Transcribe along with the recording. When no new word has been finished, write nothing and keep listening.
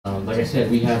I said,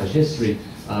 we have a history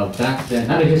back then,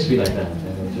 not a history like that. I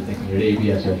know what you're thinking, you're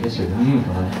ABS, you're history. No.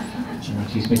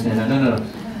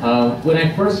 When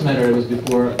I first met her, it was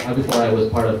before I was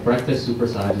part of Breakfast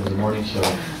Supersize. It was a morning show.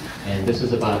 And this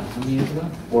was about, how many years ago?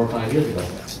 4 or 5 years ago.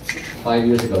 5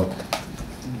 years ago.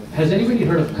 Has anybody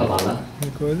heard of Kabbalah?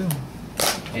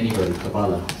 Anybody,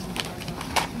 Kabbalah?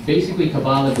 Basically,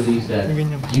 Kabbalah believes that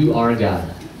you are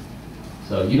God.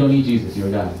 So you don't need Jesus, you're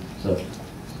God. So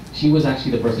she was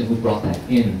actually the person who brought that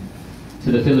in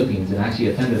to the Philippines and actually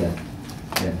attended that.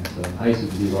 Yeah, so I used to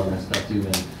believe all that stuff too,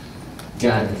 and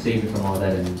God had saved me from all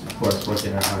that, and of course worked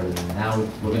in her heart. And now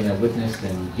we're going to witness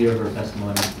and hear her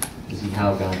testimony to see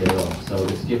how God did it all. So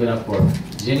let's give it up for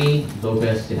Geni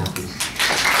Psinakis.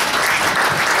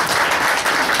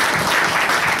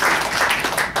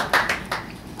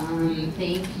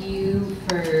 Thank you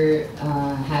for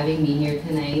having me here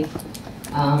tonight.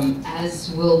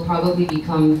 As will probably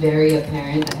become very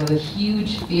apparent, I have a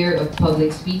huge fear of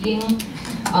public speaking.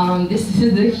 This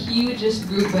is the hugest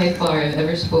group by far I've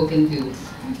ever spoken to.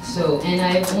 So, and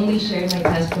I've only shared my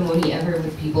testimony ever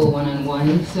with people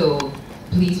one-on-one, so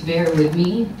please bear with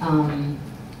me. I'm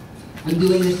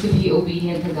doing this to be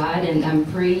obedient to God, and I'm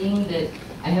praying that,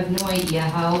 I have no idea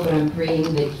how, but I'm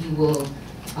praying that He will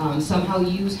somehow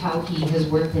use how He has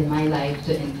worked in my life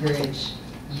to encourage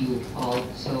you all.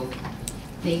 So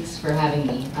thanks for having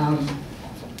me.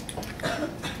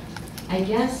 I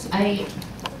guess I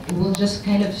will just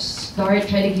kind of try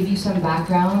to give you some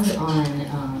background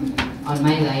on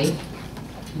my life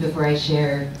before I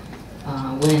share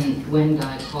when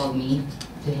God called me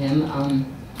to Him.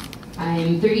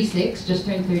 I'm 36, just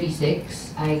turned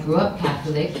 36. I grew up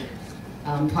Catholic,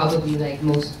 probably like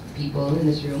most people in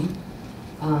this room.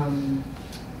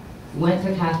 Went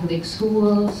to Catholic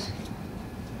schools,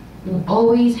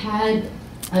 always had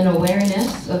an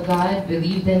awareness of God,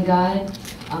 believed in God,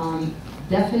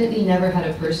 definitely never had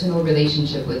a personal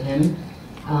relationship with Him.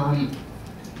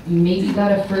 Maybe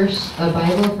got a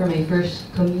Bible for my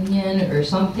first communion or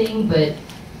something, but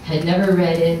had never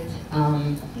read it.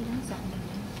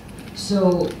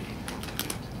 So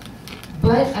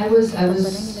that's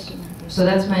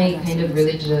my kind of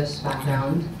religious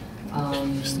background.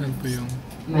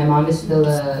 My mom is still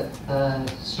a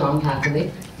strong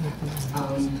Catholic.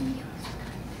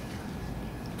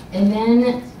 And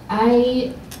then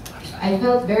I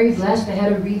felt very blessed. I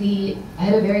had a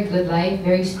very good life,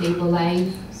 very stable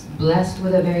life, blessed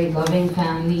with a very loving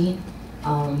family,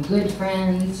 good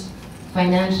friends,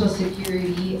 financial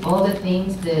security, all the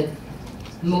things that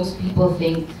most people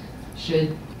think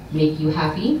should make you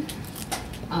happy.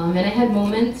 And I had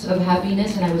moments of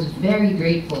happiness, and I was very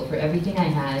grateful for everything I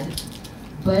had.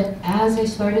 But as I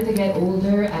started to get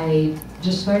older, I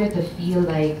just started to feel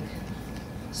like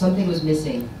something was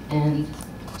missing, and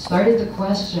started to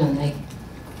question, like,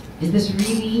 is this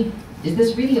really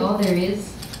all there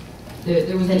is?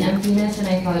 There was an emptiness, and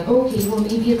I thought, okay, well,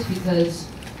 maybe it's because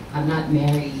I'm not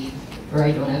married, or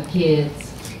I don't have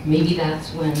kids. Maybe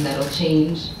that's when that'll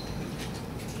change.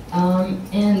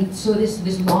 And so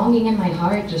this longing in my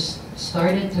heart just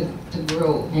started to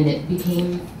grow, and it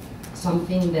became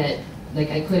something that,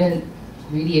 like, I couldn't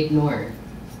really ignore.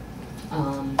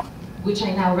 Which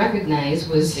I now recognize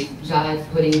was God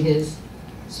putting His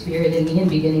Spirit in me and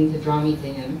beginning to draw me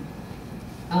to Him.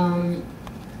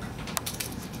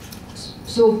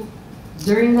 So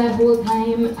during that whole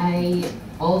time, I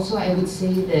would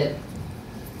say that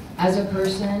as a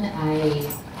person, I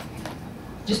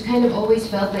just kind of always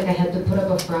felt like I had to put up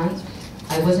a front.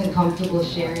 I wasn't comfortable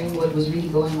sharing what was really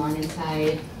going on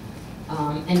inside.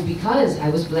 And because I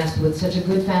was blessed with such a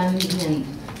good family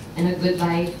and a good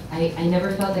life, I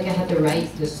never felt like I had the right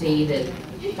to say that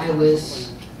I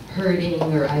was hurting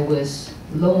or I was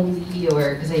lonely,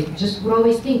 or because I just would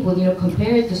always think, well, you know,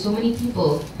 compared to so many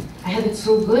people, I have it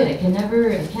so good, I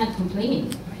can't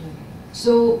complain.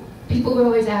 So people would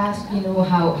always ask, you know,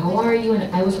 how are you?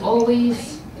 And I was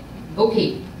always,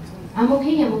 okay, I'm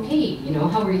okay, you know,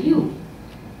 how are you?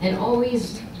 And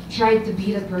always tried to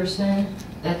be the person,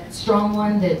 that strong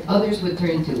one that others would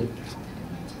turn to.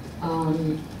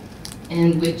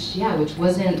 And which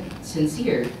wasn't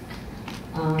sincere.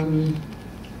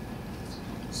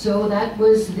 So that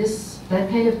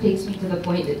kind of takes me to the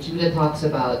point that Judah talks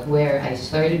about, where I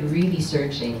started really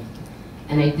searching.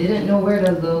 And I didn't know where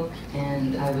to look,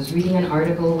 and I was reading an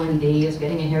article one day, I was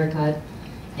getting a haircut,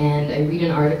 and I read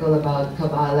an article about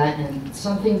Kabbalah, and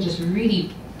something just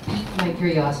really piqued my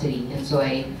curiosity. And so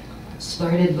I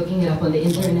started looking it up on the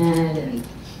internet and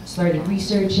started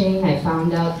researching. I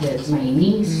found out that my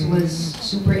niece was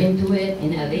super into it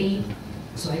in LA.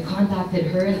 So I contacted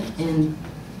her, and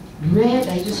read,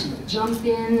 I just jumped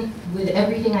in with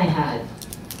everything I had.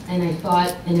 And I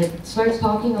thought, and it starts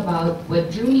talking about, what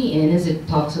drew me in is it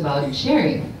talks about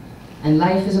sharing. And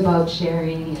life is about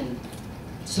sharing. And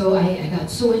so I got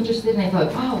so interested and I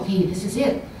thought, wow, okay, this is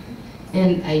it.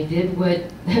 And I did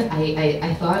what,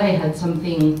 I thought I had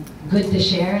something good to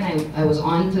share, and I was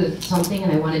on to something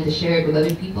and I wanted to share it with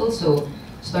other people, so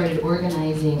started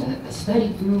organizing a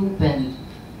study group, and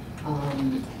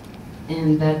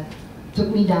that took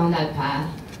me down that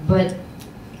path. But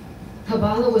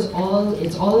Kabbalah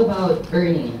it's all about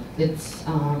earning. It's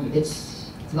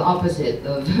the opposite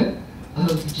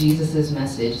of Jesus'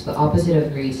 message, it's the opposite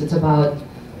of grace. It's about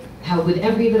how with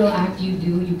every little act you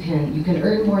do, you can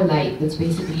earn more light. That's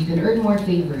basically, you can earn more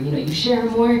favor. You know, you share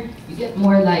more, you get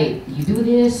more light. You do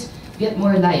this, you get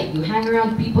more light. You hang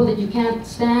around people that you can't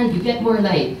stand, you get more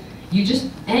light. You just,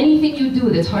 anything you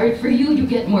do that's hard for you, you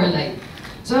get more light.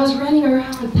 So I was running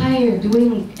around tired,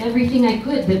 doing everything I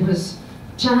could that was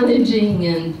challenging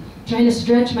and trying to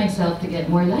stretch myself to get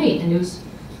more light. And it was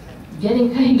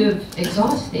getting kind of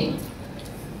exhausting.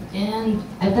 And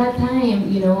at that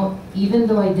time, you know, even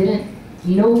though I didn't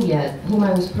know yet whom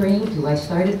I was praying to, I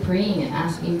started praying and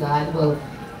asking God, well,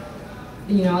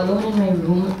 you know, alone in my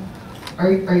room,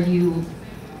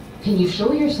 can you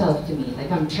show yourself to me?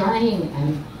 Like, I'm trying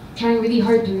really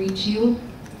hard to reach you.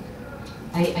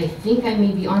 I think I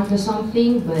may be onto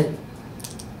something, but,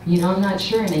 you know, I'm not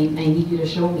sure, and I need you to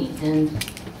show me. And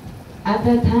at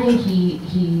that time,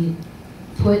 he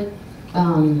put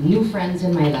new friends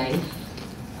in my life.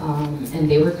 And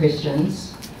they were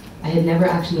Christians. I had never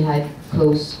actually had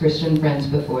close Christian friends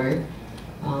before.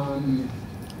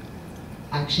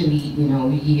 Actually, you know,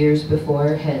 years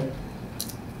before had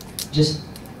just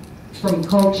from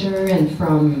culture and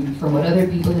from what other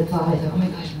people had thought, I thought, oh my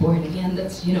gosh, born again,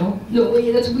 that's, you know, no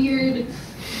way, that's weird.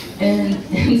 And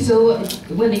so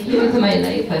when they came into my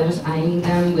life, I was eyeing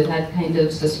them with that kind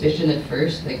of suspicion at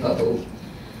first, like, uh-oh.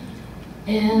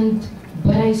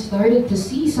 But I started to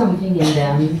see something in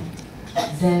them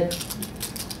that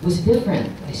was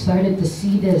different. I started to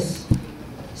see this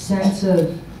sense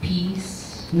of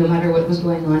peace, no matter what was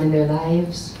going on in their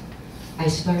lives. I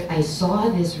saw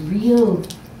this real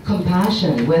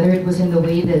compassion, whether it was in the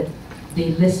way that they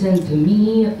listened to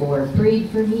me, or prayed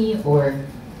for me, or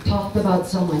talked about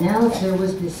someone else. There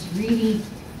was this really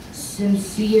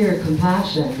sincere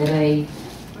compassion that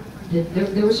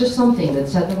there was just something that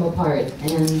set them apart.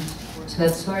 And so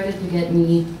that started to get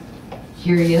me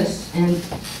curious. And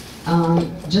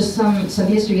just some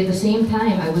history. At the same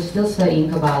time, I was still studying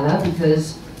Kabbalah,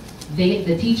 because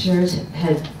the teachers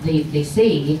they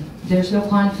say there's no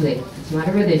conflict. It's not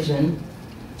a religion.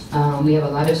 We have a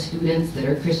lot of students that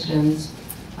are Christians,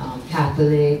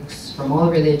 Catholics, from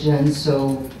all religions.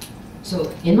 So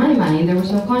in my mind, there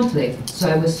was no conflict. So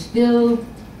I was still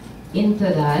into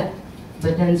that,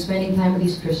 but then spending time with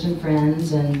these Christian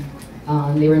friends, and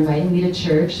they were inviting me to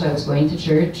church, so I was going to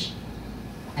church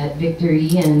at Victory,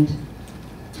 and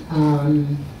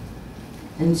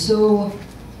so,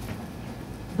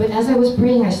 but as I was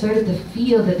praying, I started to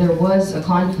feel that there was a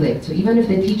conflict. So even if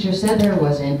the teacher said there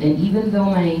wasn't, and even though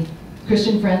my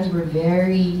Christian friends were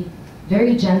very,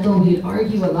 very gentle, we'd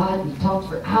argue a lot, we talked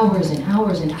for hours and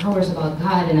hours and hours about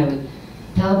God, and I would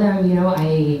tell them, you know,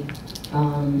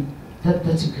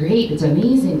 that's great, it's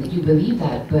amazing that you believe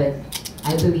that, but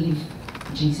I believe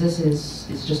Jesus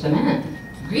is just a man.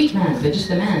 Great man, but just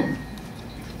a man.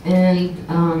 And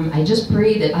I just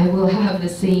pray that I will have the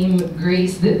same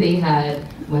grace that they had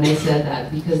when I said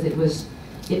that, because it was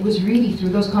really through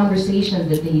those conversations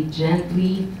that they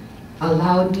gently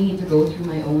allowed me to go through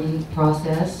my own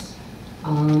process,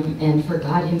 and for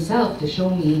God himself to show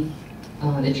me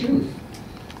the truth.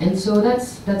 And so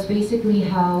that's basically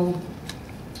how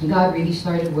God really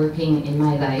started working in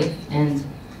my life. And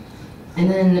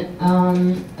then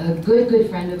a good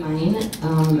friend of mine,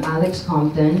 Alex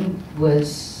Compton,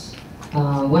 was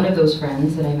one of those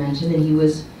friends that I mentioned, and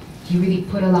he really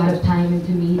put a lot of time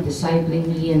into me, discipling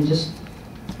me, and just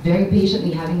very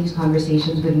patiently having these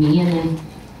conversations with me. And then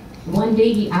one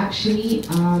day he actually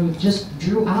just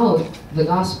drew out the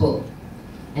gospel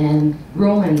and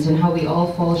Romans, and how we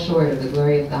all fall short of the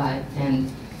glory of God, and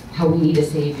how we need a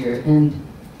savior. And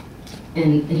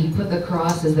he put the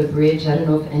cross as the bridge. I don't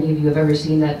know if any of you have ever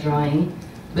seen that drawing,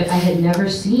 but I had never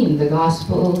seen the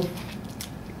gospel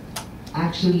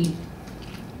actually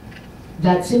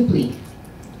that simply.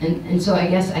 And so I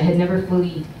guess I had never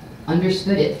fully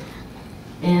understood it.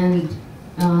 And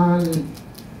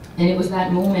it was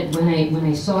that moment when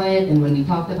I saw it, and when we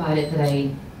talked about it,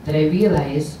 that I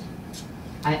realized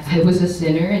I was a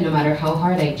sinner, and no matter how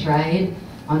hard I tried,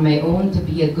 on my own to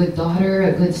be a good daughter,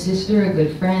 a good sister, a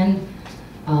good friend,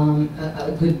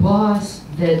 a good boss,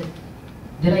 that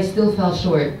I still fell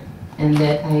short, and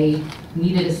that I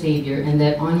needed a savior, and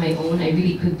that on my own I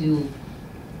really could do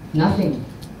nothing.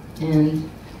 And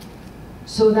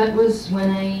so that was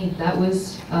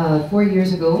 4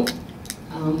 years ago,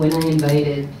 when I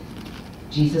invited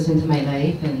Jesus into my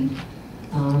life and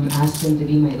asked him to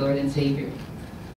be my Lord and Savior.